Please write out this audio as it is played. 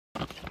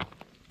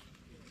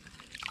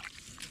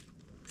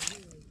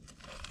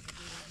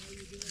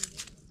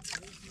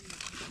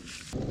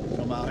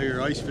Out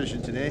here ice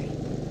fishing today,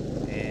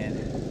 and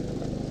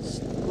it's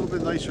a little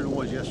bit nicer than it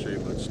was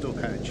yesterday, but it's still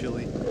kind of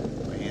chilly.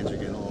 My hands are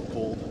getting a little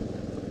cold.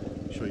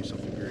 I'll show you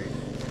something great.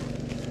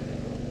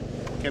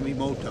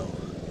 Kemimoto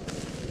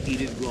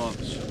heated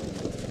gloves.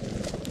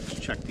 Let's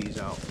check these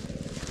out.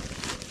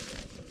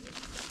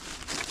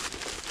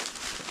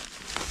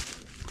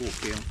 Cool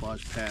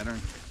camouflage pattern.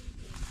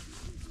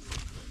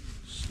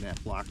 Snap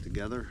lock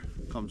together.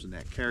 Comes in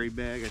that carry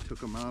bag I took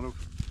them out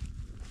of.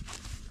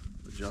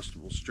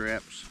 Adjustable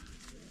straps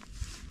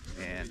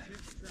and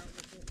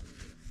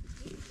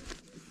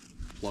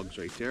plugs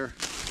right there.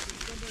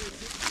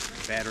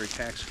 Battery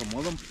packs come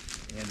with them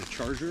and a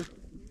charger.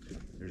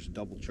 There's a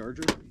double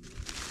charger.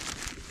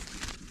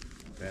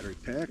 Battery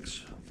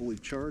packs fully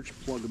charged.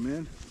 Plug them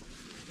in.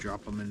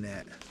 Drop them in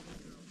that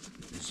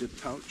zip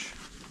pouch.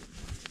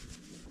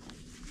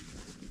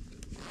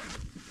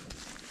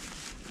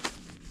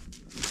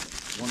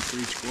 One for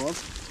each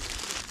glove.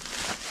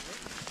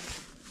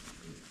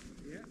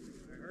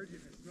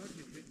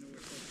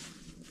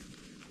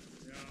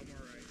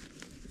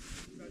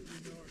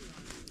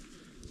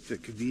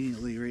 Fit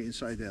conveniently right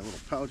inside that little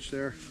pouch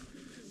there.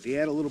 They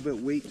add a little bit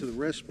of weight to the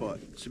wrist, but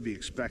it's to be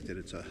expected.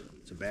 It's a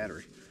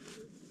battery,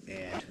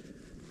 and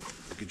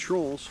the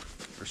controls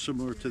are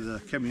similar to the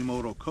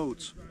Kemimoto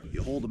coats.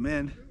 You hold them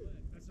in.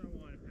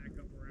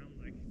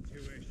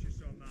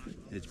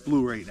 It's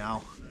blue right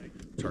now.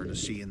 It's hard to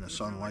see in the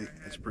sunlight.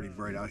 It's pretty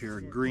bright out here.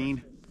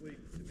 Green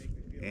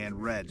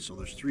and red. So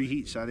there's 3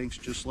 heat settings,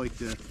 just like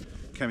the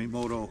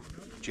Kemimoto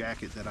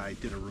jacket that I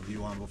did a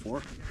review on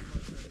before.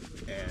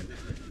 And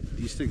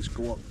these things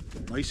go up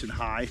nice and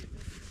high.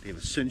 They have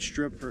a cinch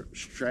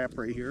strap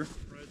right here,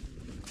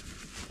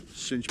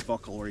 cinch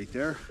buckle right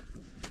there,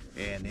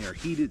 and they are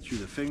heated through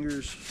the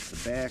fingers,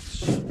 the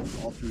backs,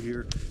 all through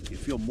here. You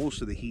feel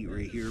most of the heat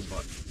right here,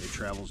 but it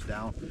travels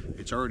down.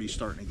 It's already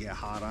starting to get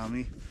hot on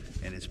me,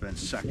 and it's been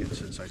seconds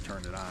since I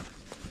turned it on.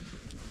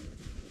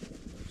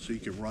 So you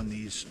can run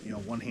these, you know,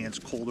 one hand's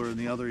colder than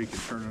the other. You can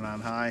turn it on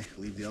high,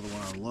 leave the other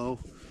one on low.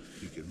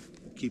 You can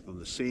keep them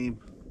the same,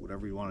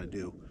 whatever you want to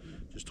do.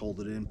 Just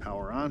hold it in,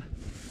 power on.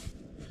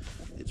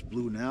 It's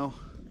blue now,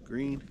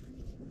 green,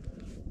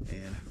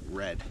 and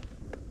red.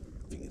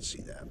 You can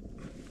see that.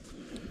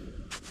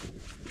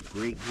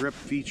 Great grip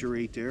feature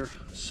right there.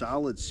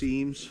 Solid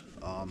seams,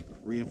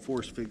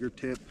 reinforced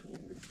fingertip,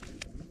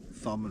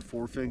 thumb and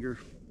forefinger.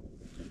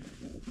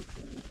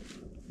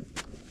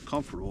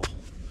 Comfortable,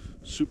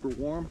 super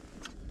warm,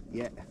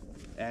 yet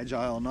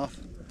agile enough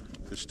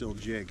to still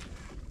jig.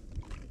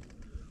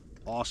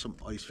 Awesome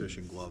ice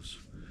fishing gloves.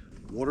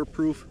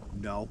 Waterproof?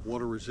 No.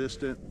 Water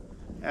resistant?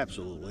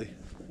 Absolutely.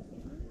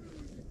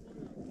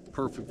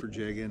 Perfect for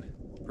jigging.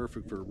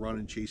 Perfect for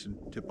running, chasing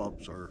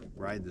tip-ups, or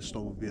riding the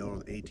snowmobile or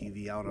the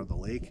ATV out on the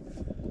lake.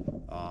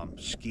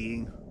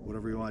 Skiing,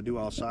 whatever you want to do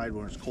outside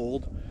when it's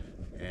cold.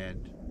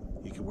 And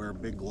you can wear a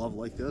big glove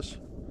like this.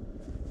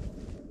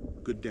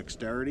 Good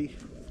dexterity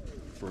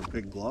for a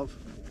big glove.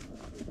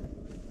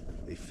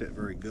 They fit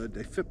very good.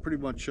 They fit pretty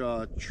much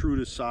true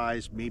to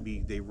size. Maybe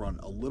they run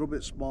a little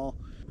bit small.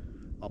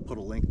 I'll put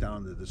a link down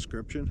in the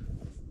description.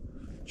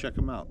 Check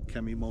them out,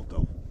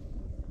 Kemimoto.